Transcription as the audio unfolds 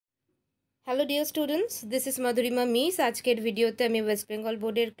Hello dear students, this is Madhurima miss. আজকের ভিডিওতে আমি ওয়েস্ট বেঙ্গল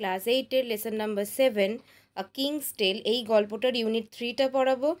বোর্ডের ক্লাস 8-এর লেসন নাম্বার 7 আ কিংস টেল এই গল্পটার ইউনিট 3টা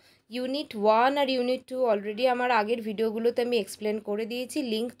পড়াবো। ইউনিট 1 আর ইউনিট 2 অলরেডি আমার আগের ভিডিওগুলোতে আমি এক্সপ্লেন করে দিয়েছি।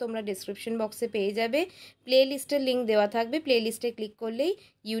 লিঙ্ক তোমরা ডিসক্রিপশন বক্সে পেয়ে যাবে। প্লে লিস্টের লিঙ্ক দেওয়া থাকবে, প্লে লিস্টে ক্লিক করলেই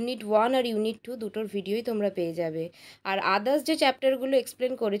ইউনিট 1 আর ইউনিট 2 দুটোর ভিডিওই তোমরা পেয়ে যাবে। আর আদার্স যে চ্যাপ্টারগুলো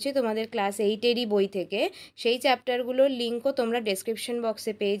এক্সপ্লেন করেছি তোমাদের ক্লাস 8-এরই বই থেকে, সেই চ্যাপ্টারগুলোর লিঙ্কও তোমরা ডেসক্রিপশন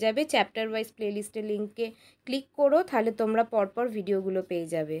বক্সে পেয়ে যাবে। চ্যাপ্টার ওয়াইজ প্লেলিস্টের লিঙ্কে ক্লিক করো, তাহলে তোমরা পরপর ভিডিওগুলো পেয়ে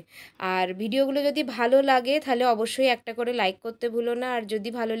যাবে। আর ভিডিওগুলো যদি ভালো লাগে তাহলে অবশ্যই একটা করে লাইক করতে ভুলো না, আর যদি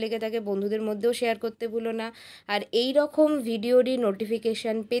ভালো লেগে থাকে বন্ধুদের মধ্যেও শেয়ার করতে ভুলো না। আর এই রকম ভিডিওরই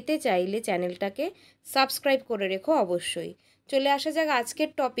নোটিফিকেশান পেতে চাইলে চ্যানেলটাকে সাবস্ক্রাইব করে রেখো অবশ্যই। চলে আসা যাক আজকের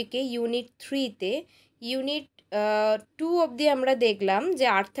টপিকে, ইউনিট 3-তে। ইউনিট 2 অবধি আমরা দেখলাম যে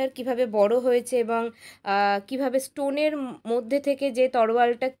আর্থার কিভাবে বড় হয়েছে এবং কিভাবে স্টোনের মধ্যে থেকে যে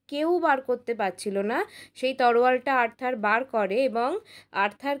তরোয়ালটা কেউ বার করতে পারছিল না, সেই তরোয়ালটা আর্থার বার করে এবং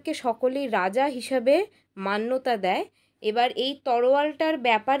আর্থারকে সকলেই রাজা হিসাবে মান্যতা দেয়। এবার এই তরোয়ালটার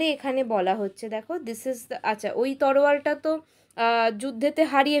ব্যাপারে এখানে বলা হচ্ছে, দেখো দিস ইজ দ্য, আচ্ছা ওই তরোয়ালটা তো যুদ্ধেতে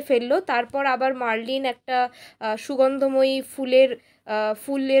হারিয়ে ফেললো। তারপর আবার মার্লিন একটা সুগন্ধময়ী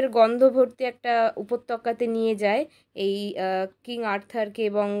ফুলের গন্ধ ভর্তি একটা উপত্যকাতে নিয়ে যায় এই কিং আর্থারকে,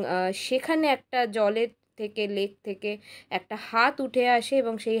 এবং সেখানে একটা জলের থেকে, লেক থেকে একটা হাত উঠে আসে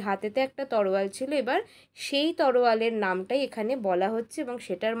এবং সেই হাতেতে একটা তরোয়াল ছিল। এবার সেই তরোয়ালের নামটাই এখানে বলা হচ্ছে এবং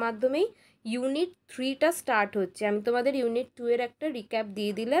সেটার মাধ্যমেই ইউনিট 3টা স্টার্ট হচ্ছে। আমি তোমাদের ইউনিট 2-এর একটা রিক্যাপ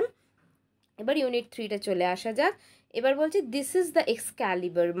দিয়ে দিলাম। এবার ইউনিট 3টা চলে আসা যাক। এবার বলছি this is the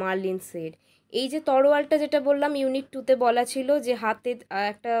এক্সক্যালিবার, marlin shed. এই যে তরোয়ালটা যেটা বললাম ইউনিট 2-তে বলা ছিল যে হাতে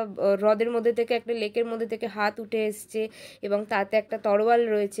একটা হ্রদের মধ্যে থেকে, একটা লেকের মধ্যে থেকে হাত উঠে এসছে এবং তাতে একটা তরোয়াল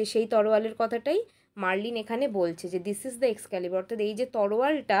রয়েছে, সেই তরোয়ালের কথাটাই মার্লিন এখানে বলছে যে দিস ইজ দ্য এক্সক্যালিবার, অর্থাৎ এই যে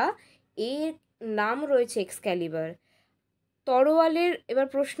তরোয়ালটা, এর নাম রয়েছে এক্সক্যালিবার। তরোয়ালের এবার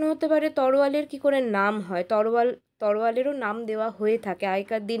প্রশ্ন হতে পারে তরোয়ালের কি করে নাম হয়। তরোয়ালেরও নাম দেওয়া হয়ে থাকে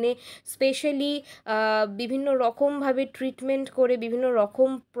আগেকার দিনে, স্পেশালি বিভিন্ন রকমভাবে ট্রিটমেন্ট করে বিভিন্ন রকম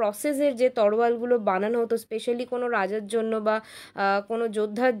প্রসেসের যে তরোয়ালগুলো বানানো হতো, স্পেশালি কোনো রাজার জন্য বা কোনো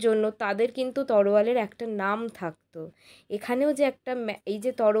যোদ্ধার জন্য, তাদের কিন্তু তরোয়ালের একটা নাম থাকতো। এখানেও যে একটা এই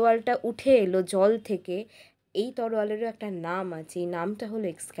যে তরোয়ালটা উঠে এলো জল থেকে, এই তরোয়ালেরও একটা নাম আছে, এই নামটা হলো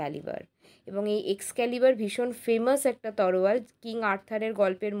এক্সক্যালিবার। এবং এই এক্সক্যালিবার ভীষণ ফেমাস একটা তরোয়াল। কিং আর্থারের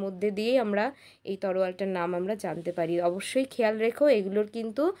গল্পের মধ্যে দিয়েই আমরা এই তরোয়ালটার নাম আমরা জানতে পারি। অবশ্যই খেয়াল রেখো, এগুলোর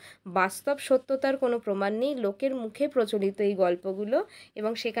কিন্তু বাস্তব সত্যতার কোনো প্রমাণ নেই, লোকের মুখে প্রচলিত এই গল্পগুলো,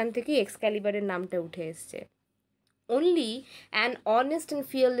 এবং সেখান থেকেই এক্সক্যালিবারের নামটা উঠে এসছে। Only an honest and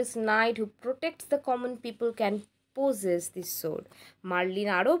fearless knight who protects the common people can possess this sword. Marlin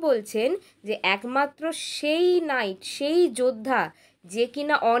আরও বলছেন যে একমাত্র সেই নাইট, সেই যোদ্ধা যে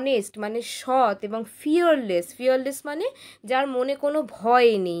কিনা অনেস্ট মানে সৎ, এবং ফিয়ারলেস মানে যার মনে কোনো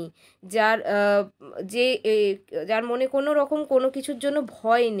ভয় নেই, যার মনে কোনো রকম কোনো কিছুর জন্য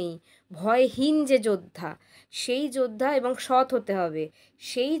ভয় নেই, ভয়হীন যে যোদ্ধা, সেই যোদ্ধা, এবং সৎ হতে হবে,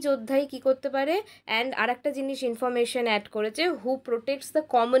 সেই যোদ্ধাই কি করতে পারে। অ্যান্ড আর একটা জিনিস ইনফরমেশন অ্যাড করেছে, হু প্রোটেক্টস দ্য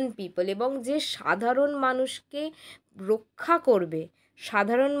কমন পিপল, এবং যে সাধারণ মানুষকে রক্ষা করবে,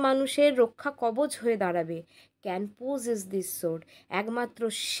 সাধারণ মানুষের রক্ষা কবচ হয়ে দাঁড়াবে, ক্যান পোজেস দিস সোর্ড, একমাত্র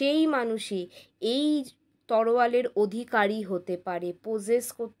সেই মানুষই এই তরোয়ালের অধিকারী হতে পারে। পোজেস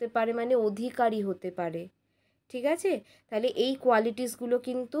করতে পারে মানে অধিকারী হতে পারে, ঠিক আছে। তাহলে এই কোয়ালিটিসগুলো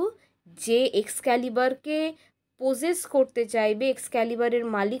কিন্তু যে এক্সক্যালিবারকে পোজেস করতে চাইবে, এক্সক্যালিবারের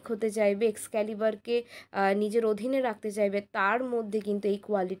মালিক হতে চাইবে, এক্সক্যালিবারকে নিজের অধীনে রাখতে চাইবে, তার মধ্যে কিন্তু এই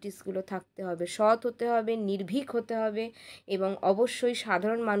কোয়ালিটিসগুলো থাকতে হবে। সৎ হতে হবে, নির্ভীক হতে হবে, এবং অবশ্যই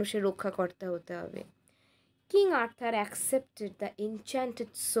সাধারণ মানুষের রক্ষাকর্তা হতে হবে। King Arthur accepted the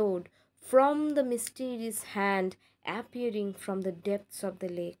enchanted sword from the mysterious hand appearing from the ডেপথস of the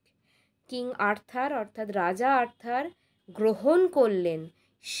lake. King Arthur অর্থাৎ রাজা আর্থার গ্রহণ করলেন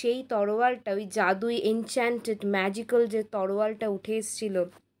সেই তরোয়ালটা, ওই জাদুই এনচ্যান্টেড ম্যাজিক্যাল যে তরোয়ালটা উঠে এসেছিল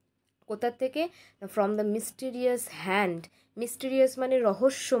কোথার থেকে, from the mysterious hand. Mysterious মানে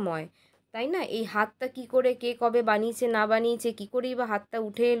রহস্যময়, তাই না। এই হাতটা কি করে, কে কবে বানিয়েছে না বানিয়েছে, কী করেই বা হাতটা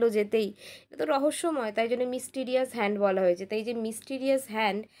উঠে এলো যেতেই, এটা তো রহস্যময়, তাই জন্য মিস্টিরিয়াস হ্যান্ড বলা হয়েছে। তাই যে মিস্টিরিয়াস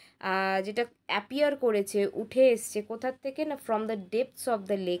হ্যান্ড যেটা অ্যাপিয়ার করেছে, উঠে এসছে কোথার থেকে না, from the ডেপথস of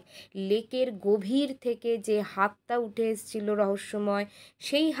the lake, লেকের গভীর থেকে যে হাতটা উঠে এসেছিল রহস্যময়,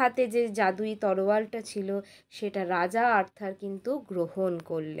 সেই হাতে যে জাদুই তরোয়ালটা ছিল, সেটা রাজা আর্থার কিন্তু গ্রহণ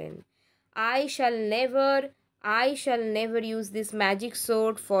করলেন। I shall never use this magic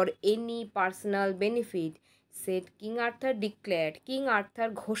sword for any personal benefit. Shed king Arthur declared, king Arthur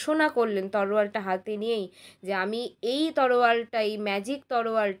ঘোষণা করলেন তরোয়ালটা হাতে নিয়েই যে আমি এই তরোয়ালটা, এই ম্যাজিক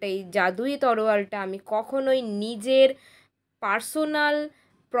তরোয়ালটা, এই জাদুই তরোয়ালটা আমি কখনোই নিজের পার্সোনাল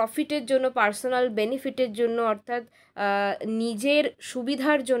প্রফিটের জন্য, পার্সোনাল বেনিফিটের জন্য, অর্থাৎ নিজের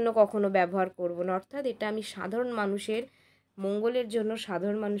সুবিধার জন্য কখনো ব্যবহার করব না, অর্থাৎ এটা আমি সাধারণ মানুষের মঙ্গলের জন্য,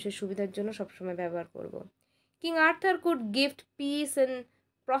 সাধারণ মানুষের সুবিধার জন্য সবসময় ব্যবহার করব। King Arthur could gift piece and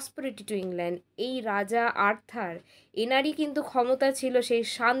prosperity to England, এই রাজা আর্থার এনারই কিন্তু ক্ষমতা ছিল সেই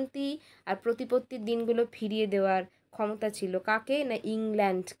শান্তি আর প্রতিপত্তির দিনগুলো ফিরিয়ে দেওয়ার ক্ষমতা ছিল। কাকে না?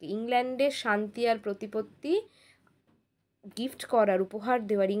 ইংল্যান্ডকে, ইংল্যান্ডের শান্তি আর প্রতিপত্তি গিফট করার, উপহার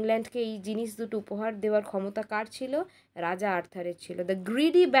দেওয়ার, ইংল্যান্ডকে এই জিনিস দুটো উপহার দেওয়ার ক্ষমতা কার ছিল? রাজা আর্থারের ছিল। দ্য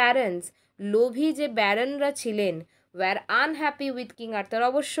গ্রিডি ব্যারন্স, লোভী যে ব্যারনরা ছিলেন, war unhappy with king Arthur,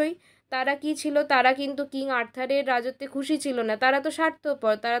 অবশ্যই তারা কি ছিল? তারা কিন্তু কিং আর্থারের রাজত্বে খুশি ছিল না। তারা তো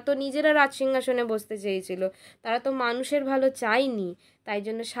স্বার্থপর, তারা তো নিজেরা রাজসিংহাসনে বসতে চেয়েছিল, তারা তো মানুষের ভালো চায়নি। তাই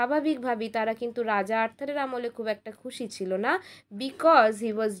জন্য স্বাভাবিকভাবেই তারা কিন্তু রাজা আর্থারের আমলে খুব একটা খুশি ছিল না। Because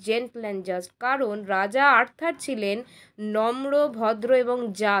he was gentle and just, কারণ রাজা আর্থার ছিলেন নম্র, ভদ্র এবং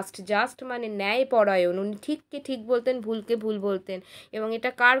জাস্ট। জাস্ট মানে ন্যায়পরায়ণ, উনি ঠিককে ঠিক বলতেন, ভুলকে ভুল বলতেন। এবং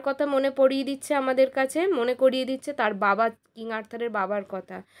এটা কার কথা মনে পড়িয়ে দিচ্ছে আমাদের কাছে? মনে করিয়ে দিচ্ছে তার বাবা, কিং আর্থারের বাবার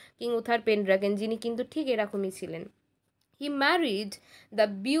কথা, কিং উথার পেনড্রাগন, যিনি কিন্তু ঠিক এরকমই ছিলেন। He married the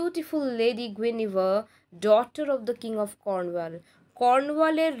beautiful Lady Guinevere, daughter of the King of Cornwall.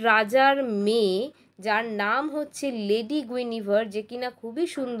 কর্নওয়ালের রাজার মেয়ে, যার নাম হচ্ছে লেডি গুইনিভার, যে কিনা খুবই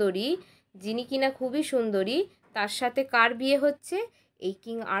সুন্দরী, যিনি কিনা খুবই সুন্দরী, তার সাথে কার বিয়ে হচ্ছে? এই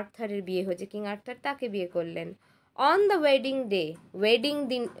কিং আর্থারের বিয়ে হচ্ছে। কিং আর্থার তাকে বিয়ে করলেন। On the wedding day, wedding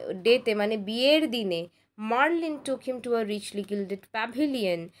দিন ডেতে মানে বিয়ের দিনে, marlin took him to a রিচলি gilded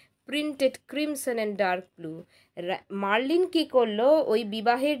pavilion printed crimson and dark blue. Marlin কী করলো? ওই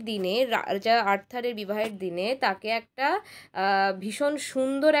বিবাহের দিনে, রাজা আর্থারের বিবাহের দিনে তাকে একটা ভীষণ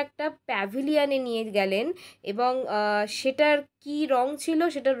সুন্দর একটা প্যাভিলিয়নে নিয়ে গেলেন, এবং সেটার কি রং ছিল?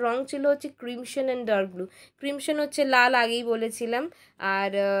 সেটার রং ছিল হচ্ছে crimson and dark blue. Crimson হচ্ছে লাল, আগেই বলেছিলাম,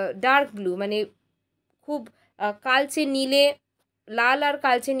 আর ডার্ক ব্লু মানে খুব কালচে নীলে, লাল আর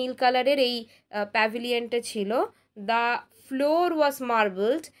কালচে নীল কালারের এই প্যাভিলিয়নটা ছিল। দ্য ফ্লোর ওয়াজ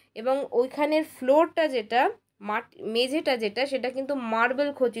মার্বেলড, এবং ওইখানের ফ্লোরটা যেটা, মেঝেটা যেটা, সেটা কিন্তু মার্বেল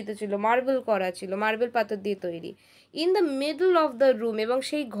খচিত ছিল, মার্বেল করা ছিল, মার্বেল পাথর দিয়ে তৈরি। In the middle of the room, এবং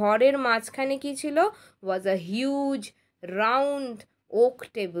সেই ঘরের মাঝখানে কি ছিল? ওয়াজ a huge round okay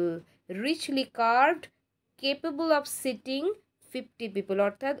table রিচলি curved, capable of sitting 50 people,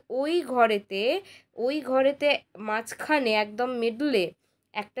 অর্থাৎ ওই ঘরেতে মাঝখানে একদম মিডলে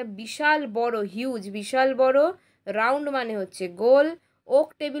একটা বিশাল বড়, হিউজ বিশাল বড়, রাউন্ড মানে হচ্ছে গোল, ওক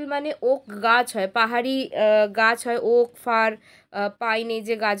টেবিল মানে ওক গাছ হয়, পাহাড়ি গাছ হয়, ওক, ফার, পাইন, এই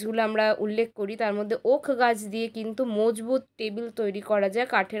যে গাছগুলো আমরা উল্লেখ করি, তার মধ্যে ওক গাছ দিয়ে কিন্তু মজবুত টেবিল তৈরি করা যায়,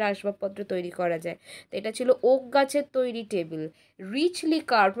 কাঠের আসবাবপত্র তৈরি করা যায়। তো এটা ছিল ওক গাছের তৈরি টেবিল। রিচলি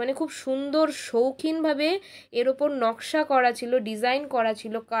কার্ভ মানে খুব সুন্দর, শৌখিনভাবে এর ওপর নকশা করা ছিল, ডিজাইন করা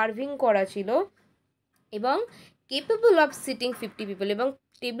ছিল, কার্ভিং করা ছিল, এবং কেপেবল অফ সিটিং 50 পিপল, এবং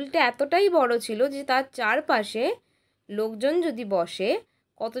টেবিলটা এতটাই বড় ছিল যে তার চারপাশে লোকজন যদি বসে,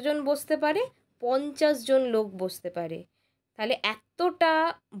 কতজন বসতে পারে? 50 জন লোক বসতে পারে। তাহলে এতটা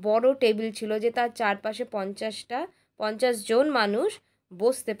বড় টেবিল ছিল যে তার চারপাশে 50 জন মানুষ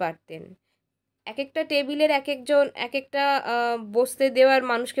বসতে পারতেন। এক একটা টেবিলের এক একটা বসতে দেওয়ার,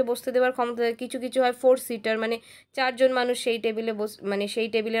 মানুষকে বসতে দেওয়ার ক্ষমতা, কিছু কিছু হয় 4 সিটার, মানে 4 জন মানুষ সেই টেবিলে মানে সেই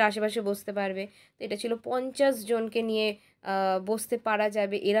টেবিলের আশেপাশে বসতে পারবে। তো এটা ছিল 50 জনকে নিয়ে বসতে পারা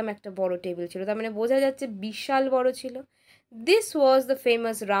যাবে এরম একটা বড় টেবিল ছিল, তার মানে বোঝা যাচ্ছে বিশাল বড় ছিল। This was the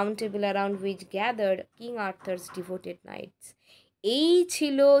famous round table around which gathered king Arthur's devoted Knights. এই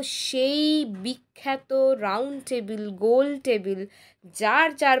ছিল সেই বিখ্যাত রাউন্ড টেবিল, গোল টেবিল, যার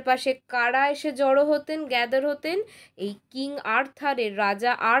চারপাশে কারা এসে জড়ো হতেন, গ্যাদার হতেন? এই কিং আর্থারের,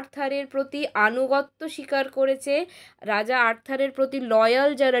 রাজা আর্থারের প্রতি আনুগত্য স্বীকার করেছে, রাজা আর্থারের প্রতি লয়াল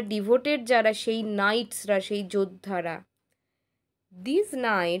যারা, ডিভোটেড যারা, সেই নাইটসরা, সেই যোদ্ধারা। This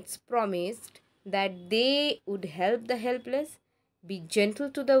Knights promised that they would help the helpless, B gentle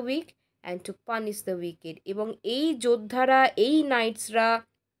to the week and two punish the wicked. এবং এই যোদ্ধারা, এই নাইটসরা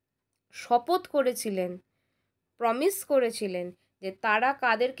শপথ করেছিলেন, প্রমিস করেছিলেন যে তারা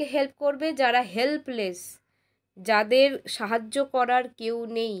কাদেরকে হেল্প করবে? যারা হেল্পলেস, যাদের সাহায্য করার কেউ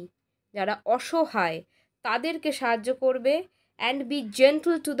নেই, যারা অসহায়, তাদেরকে সাহায্য করবে। And B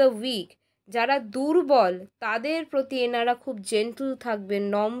gentle to the week, যারা দুর্বল তাদের প্রতি এনারা খুব জেন্টল থাকবেন,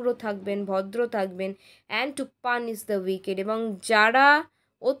 নম্র থাকবেন, ভদ্র থাকবেন। And two punish the wicked, এবং যারা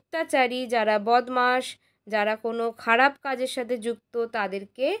অত্যাচারী, যারা বদমাশ, যারা কোনো খারাপ কাজের সাথে যুক্ত,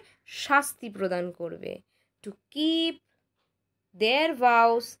 তাদেরকে শাস্তি প্রদান করবে। to keep their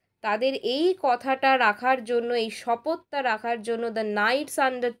vows, তাদের এই কথাটা রাখার জন্য, এই শপথটা রাখার জন্য the knights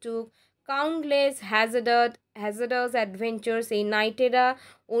undertook countless hazardous adventures. এই নাইটেরা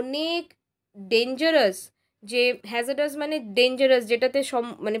অনেক ডেঞ্জারাস, যে হ্যাজার্ডাস মানে ডেঞ্জারাস, যেটাতে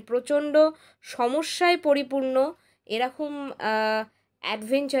মানে প্রচণ্ড সমস্যায় পরিপূর্ণ এরকম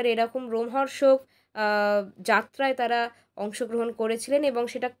অ্যাডভেঞ্চার, এরকম রোমহর্ষক যাত্রায় তারা অংশগ্রহণ করেছিলেন, এবং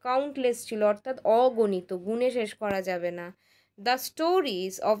সেটা কাউন্টলেস ছিল, অর্থাৎ অগণিত, গুণে শেষ করা যাবে না। The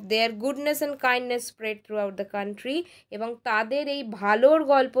stories of their goodness and kindness spread throughout the country. এবং তাদের এই ভালোর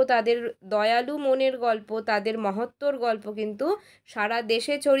গল্প, তাদের দয়ালু মনের গল্প, তাদের মহত্বর গল্প কিন্তু সারা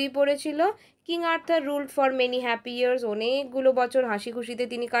দেশে ছড়িয়ে পড়েছিল। King Arthur ruled for many happy years, অনেকগুলো বছর হাসি খুশিতে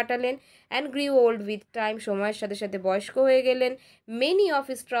তিনি কাটালেন। অ্যান্ড গ্রিউ ওল্ড উইথ টাইম, সময়ের সাথে সাথে বয়স্ক হয়ে গেলেন। Many of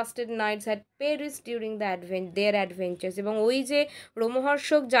his trusted Knights had পেরিশড during there adventures, এবং ওই যে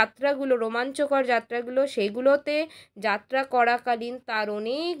রোমহর্ষক যাত্রাগুলো, রোমাঞ্চকর যাত্রাগুলো, সেইগুলোতে যাত্রা করাকালীন তার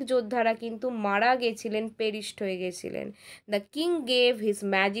অনেক যোদ্ধারা কিন্তু মারা গেছিলেন, পেরিশড হয়ে গেছিলেন। The king gave his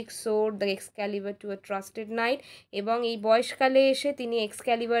magic sword the এক্সক্যালিবার to a trusted night, এবং এই বয়সকালে এসে তিনি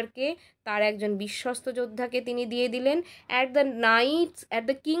এক্সক্যালিবারকে, তার একজন বিশ্বস্ত যোদ্ধাকে তিনি দিয়ে দিলেন। At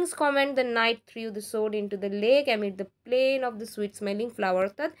the Kings command the night threw the sword into the lake amid the plane of the sweet smelling flower,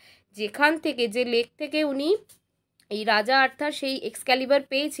 অর্থাৎ যেখান থেকে, যে লেক থেকে উনি, এই রাজা আর্থার সেই এক্সক্যালিবার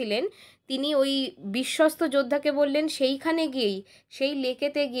পেয়েছিলেন, তিনি ওই বিশ্বস্ত যোদ্ধাকে বললেন সেইখানে গিয়েই, সেই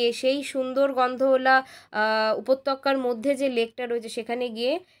লেকেতে গিয়ে, সেই সুন্দর গন্ধওয়ালা উপত্যকার মধ্যে যে লেকটা রয়েছে সেখানে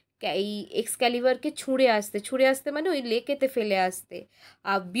গিয়ে এই এক্সক্যালিবারকে ছুঁড়ে আসতে মানে ওই লেকেতে ফেলে আসতে।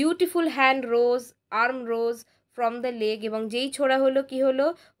 Beautiful arm rose from the lake, এবং যেই ছোড়া হলো কি হলো,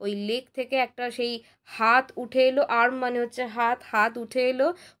 ওই লেক থেকে একটা সেই হাত উঠে এলো, আর্ম মানে হচ্ছে হাত উঠে এলো।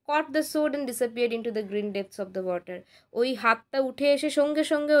 Caught the sword and disappeared into the green ডেপথস of the water, ওই হাতটা উঠে এসে সঙ্গে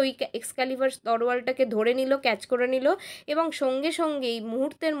সঙ্গে ওই এক্সক্যালিবার তরোয়ালটাকে ধরে নিল, ক্যাচ করে নিল, এবং সঙ্গে সঙ্গে এই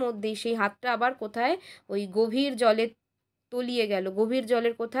মুহূর্তের মধ্যেই সেই হাতটা আবার কোথায়, ওই গভীর জলে তলিয়ে গেল, গভীর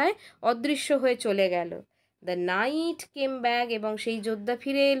জলের কোথায় অদৃশ্য হয়ে চলে গেল। দ্য নাইট কেম ব্যাক, এবং সেই যোদ্ধা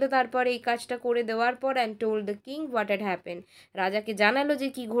ফিরে এলো তারপরে এই কাজটা করে দেওয়ার পর। And told the king what had happen, রাজাকে জানালো যে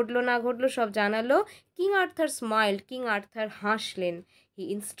কি ঘটলো না ঘটলো, সব জানালো। King Arthur smiled, king Arthur হাসলেন। হি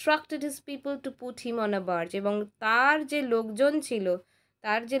instructed his people to put him on a barge, এবং তার যে লোকজন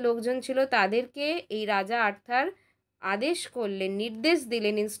ছিল তাদেরকে এই রাজা আর্থার আদেশ করলেন, নির্দেশ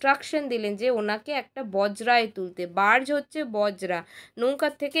দিলেন, ইনস্ট্রাকশন দিলেন যে ওনাকে একটা বজরায় তুলতে। বার্জ হচ্ছে বজরা,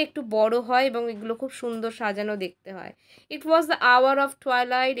 নৌকার থেকে একটু বড় হয় এবং এগুলো খুব সুন্দর সাজানো দেখতে হয়। ইট was the our of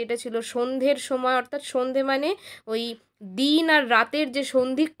twilight, এটা ছিল সন্ধ্যের সময়, অর্থাৎ সন্ধে মানে ওই দিন আর রাতের যে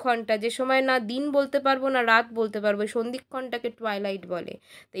সন্ধিক্ষণটা, যে সময় না দিন বলতে পারবো না রাত বলতে পারবো, এই সন্ধিক্ষণটাকে টুয়াইলাইট বলে।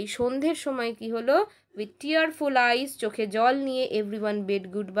 তো এই সন্ধ্যের সময় কি হলো, উইথ টিয়ারফুল আইস, চোখে জল নিয়ে, everyone bed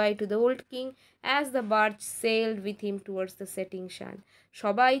good bye to the old king as the barge sailed with him towards the setting সান,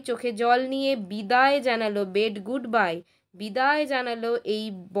 সবাই চোখে জল নিয়ে বিদায় জানালো, বেড গুড বাই, বিদায় জানালো এই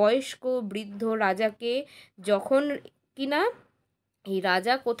বয়স্ক বৃদ্ধ রাজাকে, যখন কিনা এই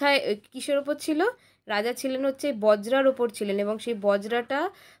রাজা কোথায়, কিসের ওপর ছিল, রাজা ছিলেন হচ্ছে বজ্রার ওপর ছিলেন, এবং সেই বজ্রাটা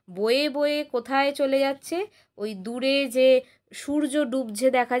বয়ে বয়ে কোথায় চলে যাচ্ছে, ওই দূরে যে সূর্য ডুবছে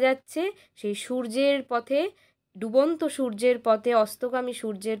দেখা যাচ্ছে, সেই সূর্যের পথে, ডুবন্ত সূর্যের পথে, অস্তগামী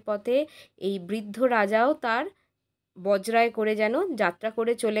সূর্যের পথে এই বৃদ্ধ রাজাও তার বজ্রায় করে যেন যাত্রা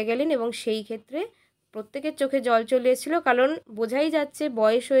করে চলে গেলেন। এবং সেই ক্ষেত্রে প্রত্যেকের চোখে জল চলে এসেছিলো, কারণ বোঝাই যাচ্ছে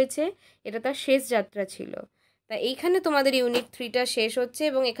বয়স হয়েছে, এটা তার শেষ যাত্রা ছিল। তা এইখানে তোমাদের ইউনিট 3টা শেষ হচ্ছে,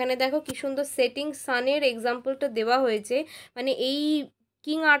 এবং এখানে দেখো কি সুন্দর সেটিং সানের এক্সাম্পলটা দেওয়া হয়েছে, মানে এই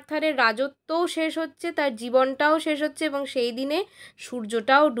কিং আর্থারের রাজত্বও শেষ হচ্ছে, তার জীবনটাও শেষ হচ্ছে, এবং সেই দিনে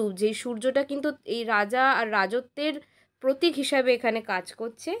সূর্যটাও ডুবছে। এই সূর্যটা কিন্তু এই রাজা আর রাজত্বের প্রতীক হিসাবে এখানে কাজ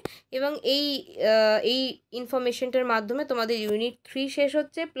করছে, এবং এই ইনফরমেশনটার মাধ্যমে তোমাদের ইউনিট 3 শেষ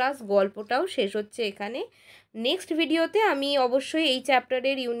হচ্ছে, প্লাস গল্পটাও শেষ হচ্ছে এখানে। নেক্সট ভিডিওতে আমি অবশ্যই এই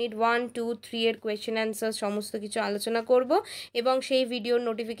চ্যাপ্টারের ইউনিট 1, 2, 3 এর কোয়েশ্চেন অ্যান্সার সমস্ত কিছু আলোচনা করব, এবং সেই ভিডিওর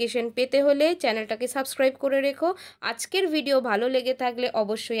নোটিফিকেশন পেতে হলে চ্যানেলটাকে সাবস্ক্রাইব করে রেখো। আজকের ভিডিও ভালো লেগে থাকলে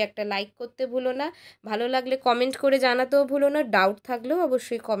অবশ্যই একটা লাইক করতে ভুলো না, ভালো লাগলে কমেন্ট করে জানাতেও ভুলো না, ডাউট থাকলেও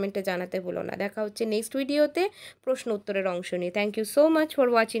অবশ্যই কমেন্টে জানাতে ভুলো না। দেখা হচ্ছে নেক্সট ভিডিওতে প্রশ্ন উত্তরের অংশ নিয়ে। Thank you so much for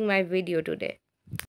watching my video today.